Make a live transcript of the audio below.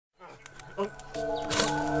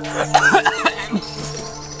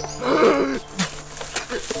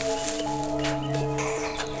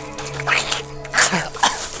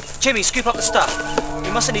Jimmy, scoop up the stuff.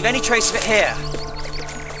 We mustn't leave any trace of it here.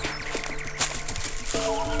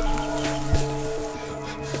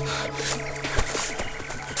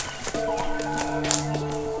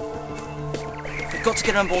 We've got to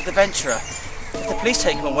get him on board the Venturer. If the police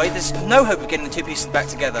take him away, there's no hope of getting the two pieces back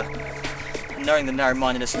together. And knowing the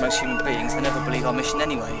narrow-mindedness of most human beings, they never believe our mission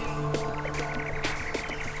anyway.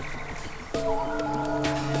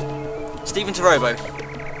 Stephen to Robo.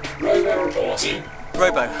 Robo reporting.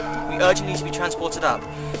 Robo, we urgently need to be transported up.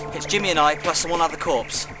 It's Jimmy and I, plus one other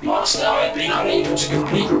corpse. Master, I've been unable to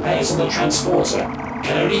complete repairs on the transporter.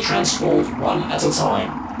 Can only transport one at a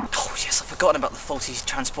time. Oh yes, I've forgotten about the faulty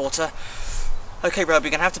transporter. Okay, Robo,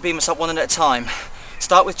 you're going to have to beam us up one at a time.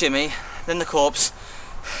 Start with Jimmy, then the corpse,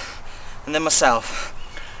 and then myself.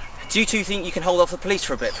 Do you two think you can hold off the police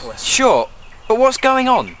for a bit for us? Sure, but what's going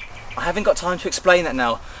on? I haven't got time to explain that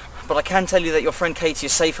now, but I can tell you that your friend Katie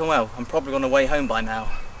is safe and well, and probably on her way home by now.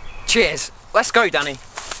 Cheers. Let's go, Danny.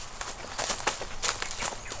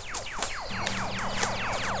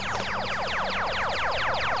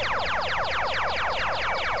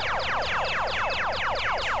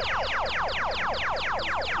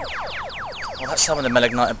 Well, that's some of the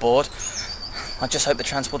Melagnite aboard. I just hope the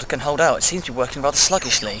transporter can hold out. It seems to be working rather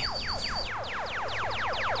sluggishly.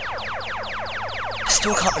 I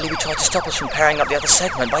still can't believe he tried to stop us from pairing up the other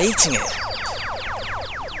segment by eating it.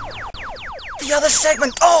 The other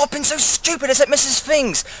segment! Oh, I've been so stupid, it's at Mrs.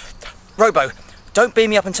 Things! Robo, don't beam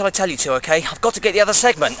me up until I tell you to, okay? I've got to get the other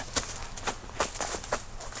segment.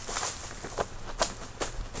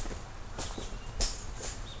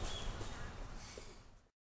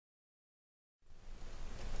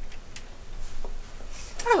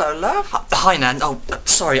 Hello, love. Hi, Nan. Oh,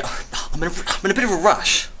 sorry. I'm in a bit of a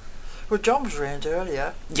rush. Well, John was round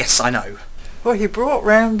earlier. Yes, I know. Well, he brought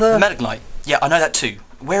round the... Melagnite. Yeah, I know that too.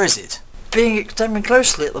 Where is it? Being examined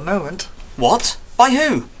closely at the moment. What? By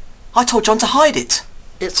who? I told John to hide it.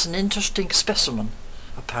 It's an interesting specimen,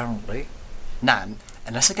 apparently. Nan,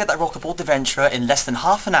 unless I get that rock aboard the Venturer in less than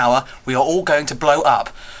half an hour, we are all going to blow up.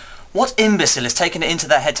 What imbecile has taken it into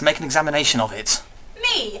their head to make an examination of it?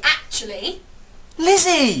 Me, actually.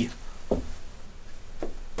 Lizzie!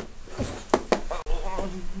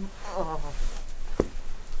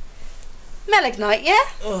 Melagnite,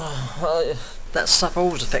 yeah? That stuff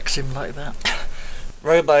always affects him like that.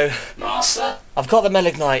 Robo, Master? I've got the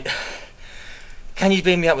Melagnite. Can you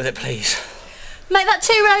beam me up with it, please? Make that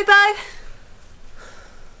two, Robo.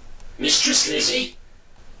 Mistress Lizzie?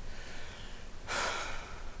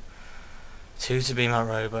 Two to beam up,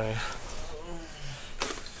 Robo.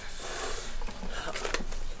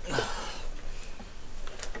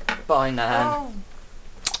 Bye, Nan. Oh,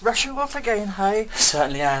 rushing off again, hey?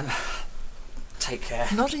 Certainly am. Take care.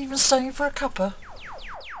 Not even staying for a cuppa.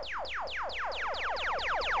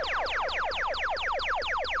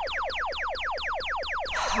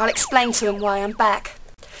 I'll explain to him why I'm back.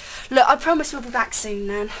 Look, I promise we'll be back soon,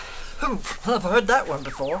 Nan. I've heard that one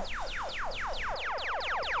before.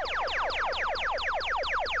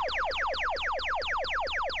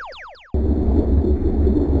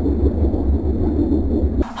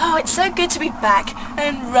 Oh, it's so good to be back.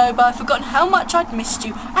 And Robo, I've forgotten how much I'd missed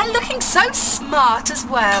you. And looking so smart as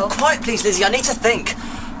well. Quiet, please, Lizzie. I need to think.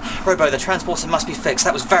 Robo, the transporter must be fixed.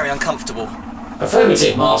 That was very uncomfortable.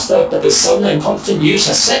 Affirmative, Master, but the sudden and constant use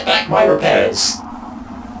has set back my repairs.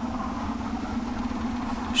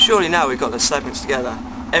 Surely now we've got the segments together,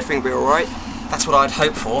 everything will be alright. That's what I'd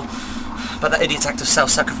hoped for. But that idiot's act of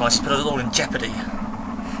self-sacrifice has put us all in jeopardy.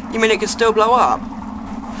 You mean it could still blow up?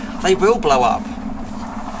 They will blow up.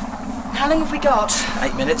 How long have we got?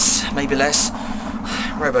 8 minutes, maybe less.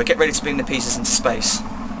 Robo, get ready to beam the pieces into space.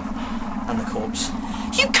 And the corpse.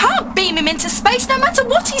 You can't beam him into space no matter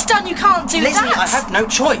what he's done. You can't do Lizzie, that. I have no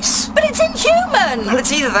choice. But it's inhuman. Well,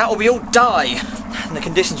 it's either that or we all die. And the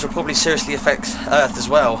conditions will probably seriously affect Earth as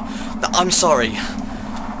well. I'm sorry.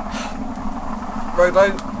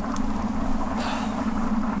 Robo,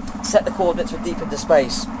 set the coordinates for deep into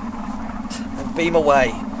space. And beam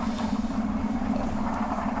away.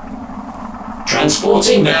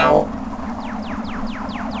 Transporting now.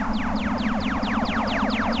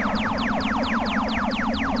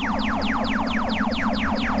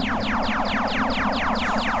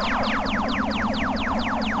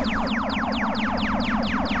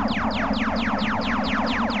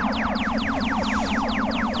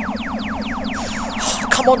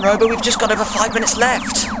 Come on, Robo, we've just got over 5 minutes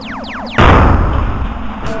left.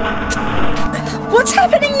 What's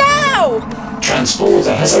happening now?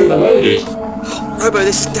 Transporter has overloaded. Robo,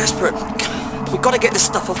 this is desperate. We've got to get this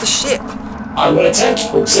stuff off the ship. I will attempt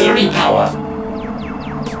auxiliary power.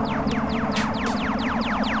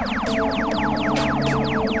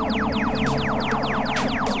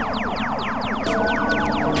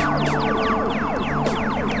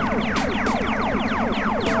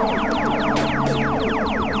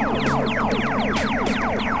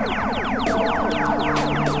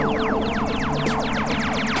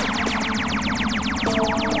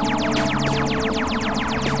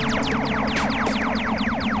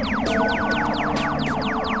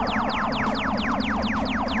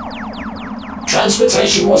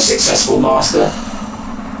 transportation was successful, Master.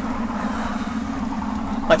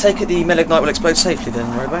 I take it the Melagnite will explode safely then,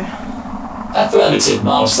 Robo? Affirmative,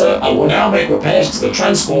 Master. I will now make repairs to the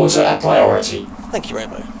transporter a priority. Thank you,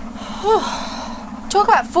 Robo. Talk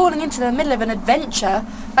about falling into the middle of an adventure.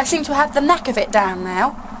 I seem to have the knack of it down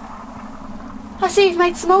now. I see you've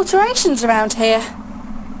made some alterations around here.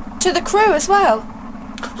 To the crew as well.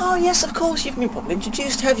 Oh yes, of course, you've been properly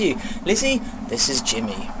introduced, have you? Lizzie, this is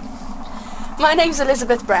Jimmy. My name's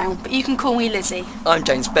Elizabeth Brown, but you can call me Lizzie. I'm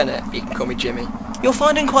James Bennett. You can call me Jimmy. You're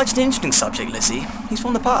finding quite an interesting subject, Lizzie. He's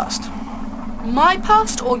from the past. My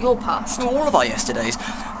past or your past? All of our yesterdays.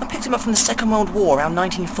 I picked him up from the Second World War around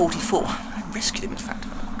 1944. I rescued him, in fact.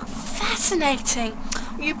 Fascinating.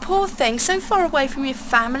 You poor thing, so far away from your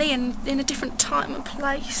family and in a different time and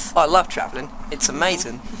place. I love travelling. It's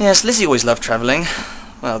amazing. Yes, Lizzie always loved travelling.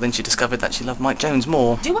 Well, then she discovered that she loved Mike Jones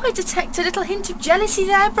more. Do I detect a little hint of jealousy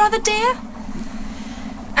there, brother dear?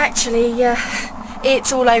 Actually,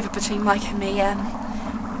 it's all over between Mike and me.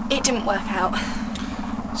 It didn't work out.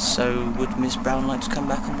 So, would Miss Brown like to come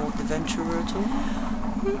back on board the Venturer at all?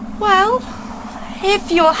 Well,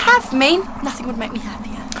 if you'll have me, nothing would make me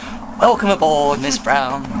happier. Welcome aboard, Miss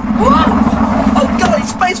Brown. Oh God,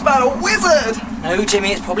 it's Spaceman, a wizard! No,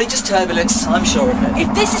 Jimmy, it's probably just turbulence. I'm sure of it.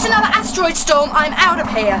 If this is another asteroid storm, I'm out of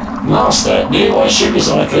here. Master, nearby ship is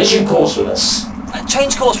on a collision course with us.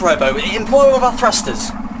 Change course, Robo. Employ all of our thrusters.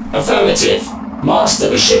 Affirmative. Master,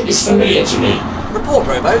 the ship is familiar to me. Report,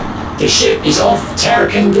 Robo. The ship is of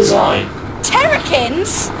Terracan design.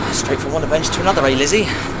 Terracins? Straight from one adventure to another, eh, Lizzie?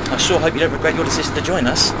 I sure hope you don't regret your decision to join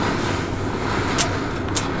us.